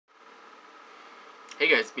Hey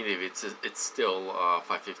guys, me Dave. It's still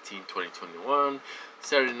 5/15/2021,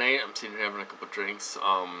 Saturday night. I'm sitting here having a couple drinks.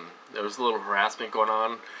 There was a little harassment going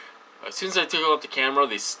on. As soon as I took out the camera,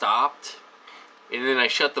 they stopped, and then I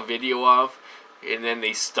shut the video off, and then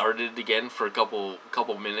they started again for a couple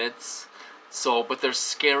minutes. So, but they're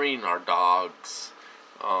scaring our dogs.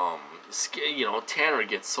 Tanner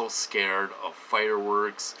gets so scared of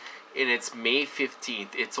fireworks, and it's May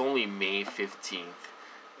 15th. It's only May 15th.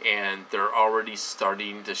 And they're already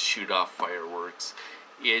starting to shoot off fireworks.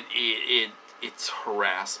 It's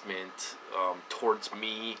harassment towards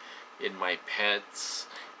me and my pets,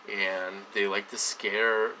 and they like to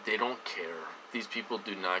scare. They don't care. These people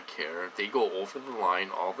do not care. They go over the line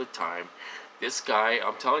all the time. This guy,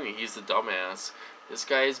 I'm telling you, he's a dumbass. This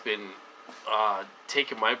guy has been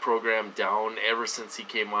taking my program down ever since he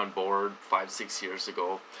came on board 5-6 years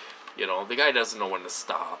ago. You know, the guy doesn't know when to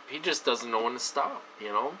stop. He just doesn't know when to stop, you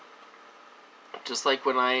know? Just like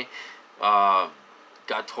when I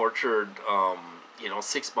got tortured,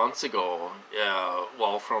 6 months ago. I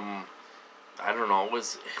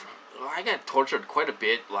got tortured quite a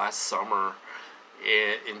bit last summer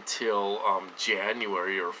until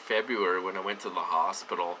January or February when I went to the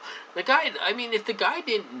hospital. The guy, if the guy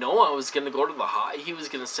didn't know I was going to go to he was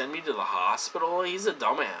going to send me to the hospital, he's a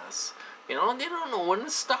dumbass. You know, they don't know when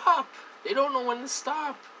to stop. They don't know when to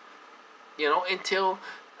stop. You know, until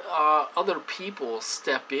other people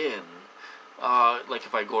step in. Like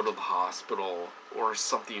if I go to the hospital or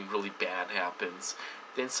something really bad happens,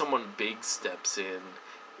 then someone big steps in,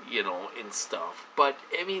 you know, and stuff. But,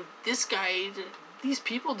 this guy, these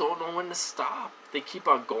people don't know when to stop. They keep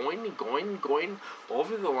on going and going and going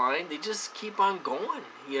over the line. They just keep on going,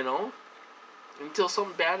 you know, until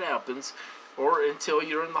something bad happens. Or until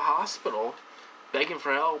you're in the hospital begging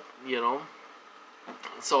for help, you know.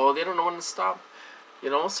 So they don't know when to stop, you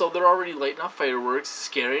know. So they're already lighting off fireworks,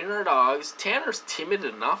 scaring our dogs. Tanner's timid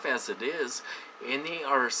enough as it is, and they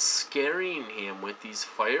are scaring him with these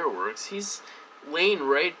fireworks. He's laying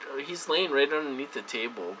right underneath the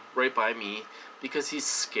table, right by me, because he's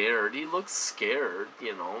scared. He looks scared,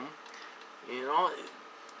 you know. You know,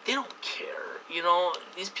 they don't care. You know,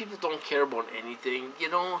 these people don't care about anything, you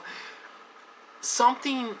know.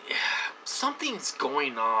 Something's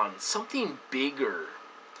going on. Something bigger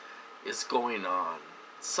is going on.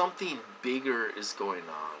 Something bigger is going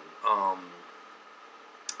on.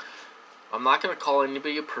 I'm not going to call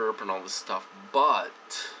anybody a perp and all this stuff,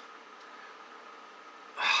 but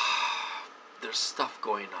there's stuff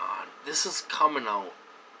going on. This is coming out.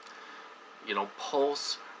 You know,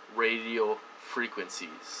 pulse radio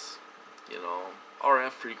frequencies. You know,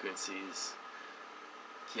 RF frequencies.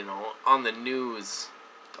 You know, on the news,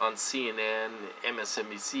 on CNN,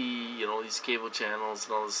 MSNBC, you know, these cable channels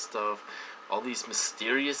and all this stuff, all these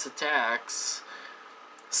mysterious attacks.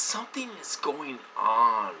 Something is going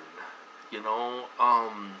on, you know.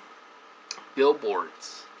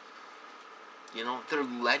 Billboards, you know, they're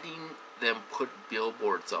letting them put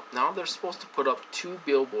billboards up. Now they're supposed to put up 2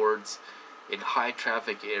 billboards in high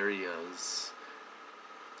traffic areas.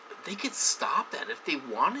 They could stop that if they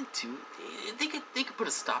wanted to. They could put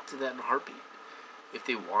a stop to that in a heartbeat if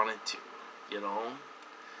they wanted to, you know.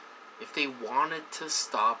 If they wanted to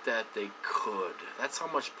stop that, they could. That's how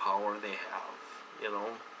much power they have, you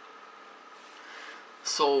know.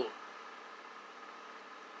 So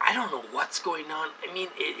I don't know what's going on.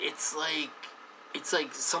 It's like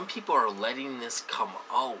some people are letting this come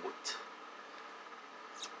out,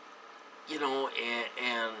 you know,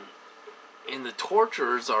 and the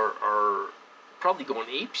torturers are probably going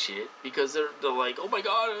apeshit because they're like, oh my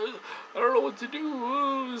god, I don't know what to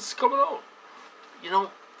do. It's coming out. You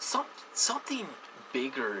know, something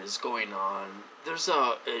bigger is going on. There's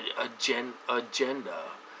a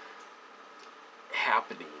agenda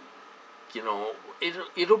happening. You know,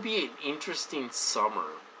 it'll be an interesting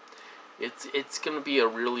summer. It's gonna be a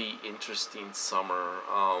really interesting summer.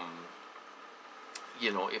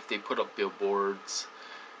 You know, if they put up billboards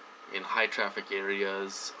in high traffic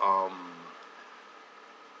areas,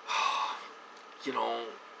 you know,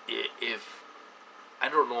 if I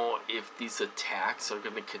don't know if these attacks are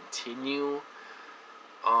going to continue.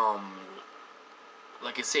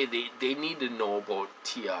 Like I say, they need to know about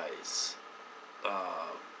TIs,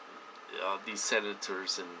 these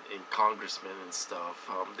senators and congressmen and stuff.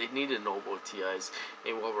 They need to know about TIs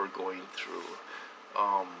and what we're going through.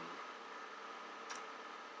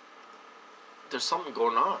 There's something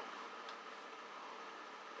going on.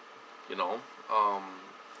 You know,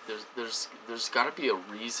 there's got to be a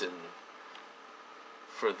reason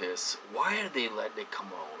for this. Why are they letting it come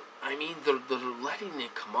out? They're letting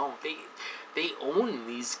it come out. They own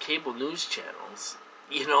these cable news channels.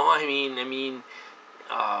 You know,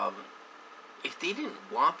 um, if they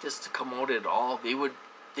didn't want this to come out at all, they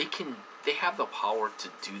have the power to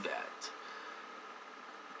do that.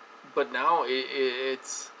 But now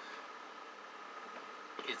it's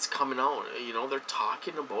coming out. You know, they're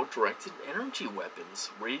talking about directed energy weapons,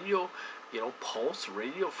 radio, pulse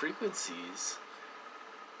radio frequencies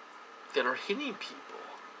that are hitting people.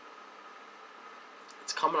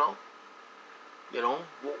 It's coming out. You know,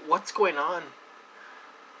 what's going on?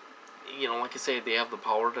 You know, like I say, they have the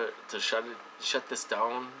power to shut this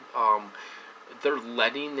down. They're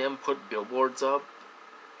letting them put billboards up.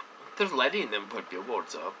 They're letting them put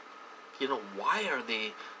billboards up. You know, why are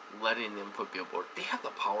they letting them put billboards? They have the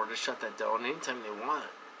power to shut that down anytime they want.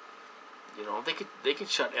 You know, they could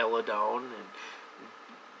shut Ella down and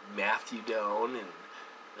Matthew down, and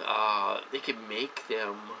they could make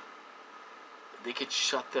them. They could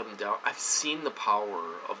shut them down. I've seen the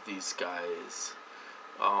power of these guys.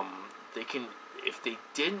 They can, if they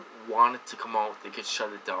didn't want it to come out, they could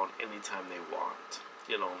shut it down anytime they want.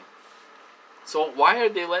 You know. So why are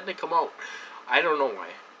they letting it come out? I don't know why.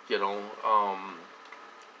 You know,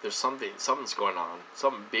 there's something's going on.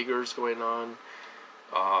 Something bigger is going on.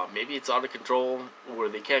 Maybe it's out of control where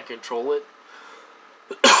they can't control it.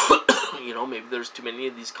 You know, maybe there's too many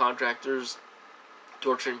of these contractors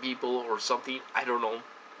torturing people or something. I don't know.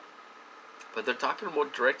 But they're talking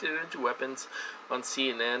about directed energy weapons on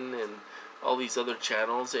CNN and all these other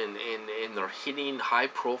channels, and they're hitting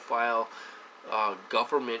high-profile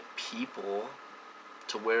government people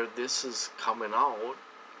to where this is coming out.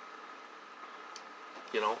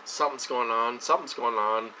 You know, something's going on.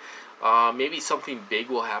 Maybe something big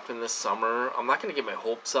will happen this summer. I'm not going to get my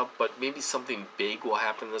hopes up, but maybe something big will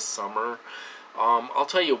happen this summer. I'll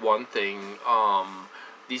tell you one thing.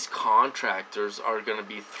 These contractors are going to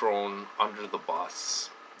be thrown under the bus.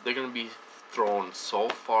 They're going to be thrown so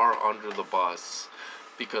far under the bus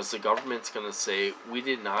because the government's going to say, we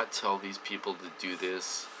did not tell these people to do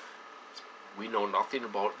this. We know nothing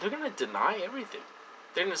about it. They're going to deny everything.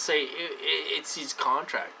 They're going to say it's these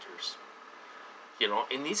contractors. You know,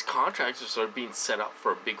 and these contractors are being set up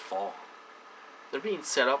for a big fall. They're being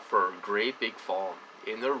set up for a great big fall.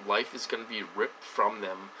 And their life is going to be ripped from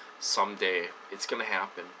them someday. It's going to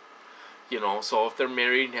happen. You know, so if they're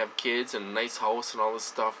married and have kids and a nice house and all this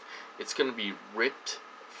stuff, it's going to be ripped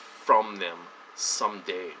from them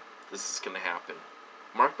someday. This is going to happen.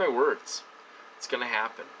 Mark my words. It's going to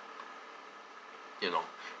happen. You know,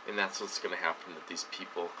 and that's what's going to happen to these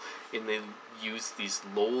people. And they use these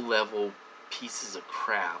low-level pieces of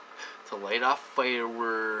crap to light off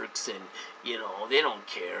fireworks, and you know, they don't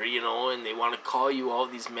care, you know, and they want to call you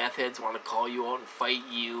out. These meth heads want to call you out and fight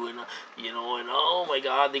you, and you know, and oh my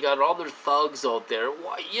god, they got all their thugs out there.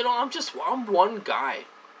 Why, you know, I'm one guy.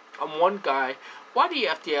 Why do you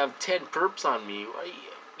have to have 10 perps on me?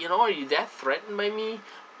 You know, are you that threatened by me?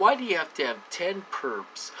 Why do you have to have 10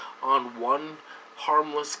 perps on one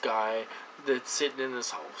harmless guy that's sitting in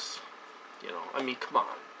his house? You know, I mean, come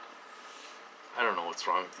on. I don't know what's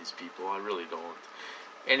wrong with these people. I really don't.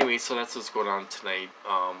 Anyway, so that's what's going on tonight.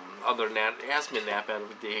 Other than that, it hasn't been that bad of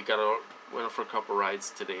a day. Went for a couple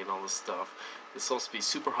rides today and all this stuff. It's supposed to be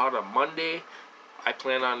super hot on Monday. I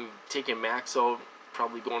plan on taking Max out,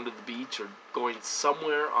 probably going to the beach or going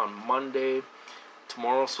somewhere on Monday.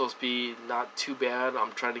 Tomorrow's supposed to be not too bad.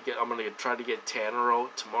 I'm gonna try to get Tanner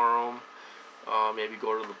out tomorrow. Maybe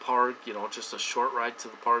go to the park. You know, just a short ride to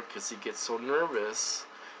the park because he gets so nervous.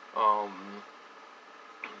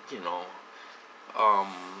 You know,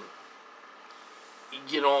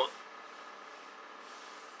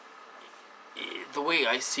 the way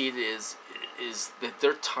I see it is that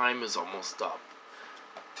their time is almost up.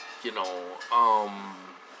 You know,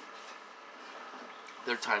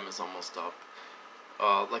 their time is almost up.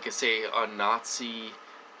 Like I say, a Nazi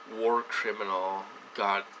war criminal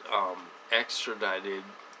got extradited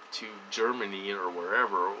to Germany or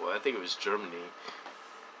wherever. I think it was Germany.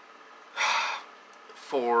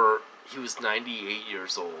 He was 98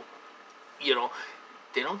 years old. You know,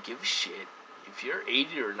 they don't give a shit. If you're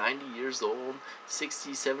 80 or 90 years old,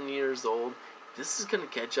 60, 70 years old, this is going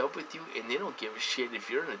to catch up with you, and they don't give a shit if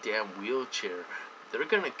you're in a damn wheelchair. They're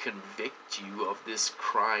going to convict you of this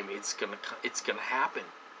crime. It's going to happen.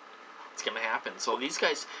 It's going to happen. So these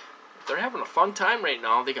guys, they're having a fun time right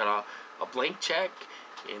now. They got a blank check,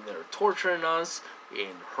 and they're torturing us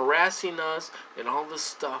and harassing us and all this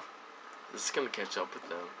stuff. This is going to catch up with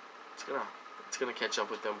them. It's gonna catch up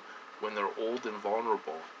with them when they're old and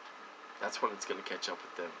vulnerable. That's when it's gonna catch up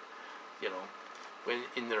with them. You know, when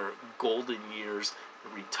in their golden years,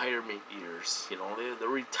 retirement years. You know, they're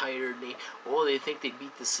retired. They think they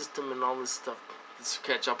beat the system and all this stuff. This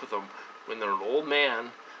will catch up with them when they're an old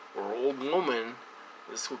man or old woman.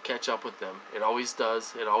 This will catch up with them. It always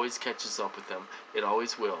does. It always catches up with them. It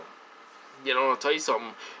always will. You know, I'll tell you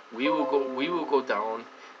something. We will go down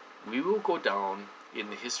in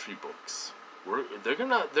the history books. They're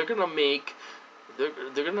gonna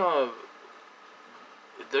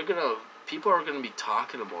people are gonna be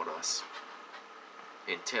talking about us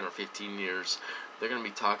in 10 or 15 years. They're gonna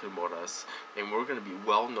be talking about us, and we're gonna be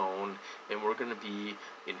well known, and we're gonna be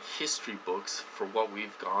in history books for what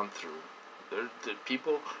we've gone through. The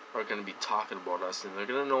people are gonna be talking about us, and they're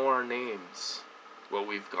gonna know our names, what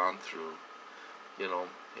we've gone through. You know,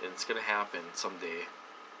 and it's gonna happen someday.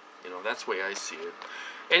 You know, that's the way I see it.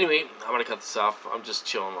 Anyway, I'm gonna cut this off. I'm just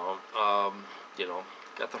chilling out. You know,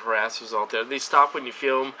 got the harassers out there. They stop when you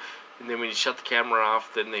film, and then when you shut the camera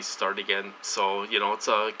off, then they start again. So, you know, it's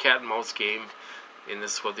a cat and mouse game, and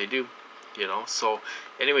this is what they do. You know, so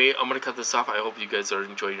anyway, I'm gonna cut this off. I hope you guys are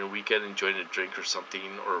enjoying your weekend, enjoying a drink or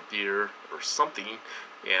something, or a beer or something,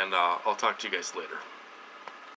 and I'll talk to you guys later.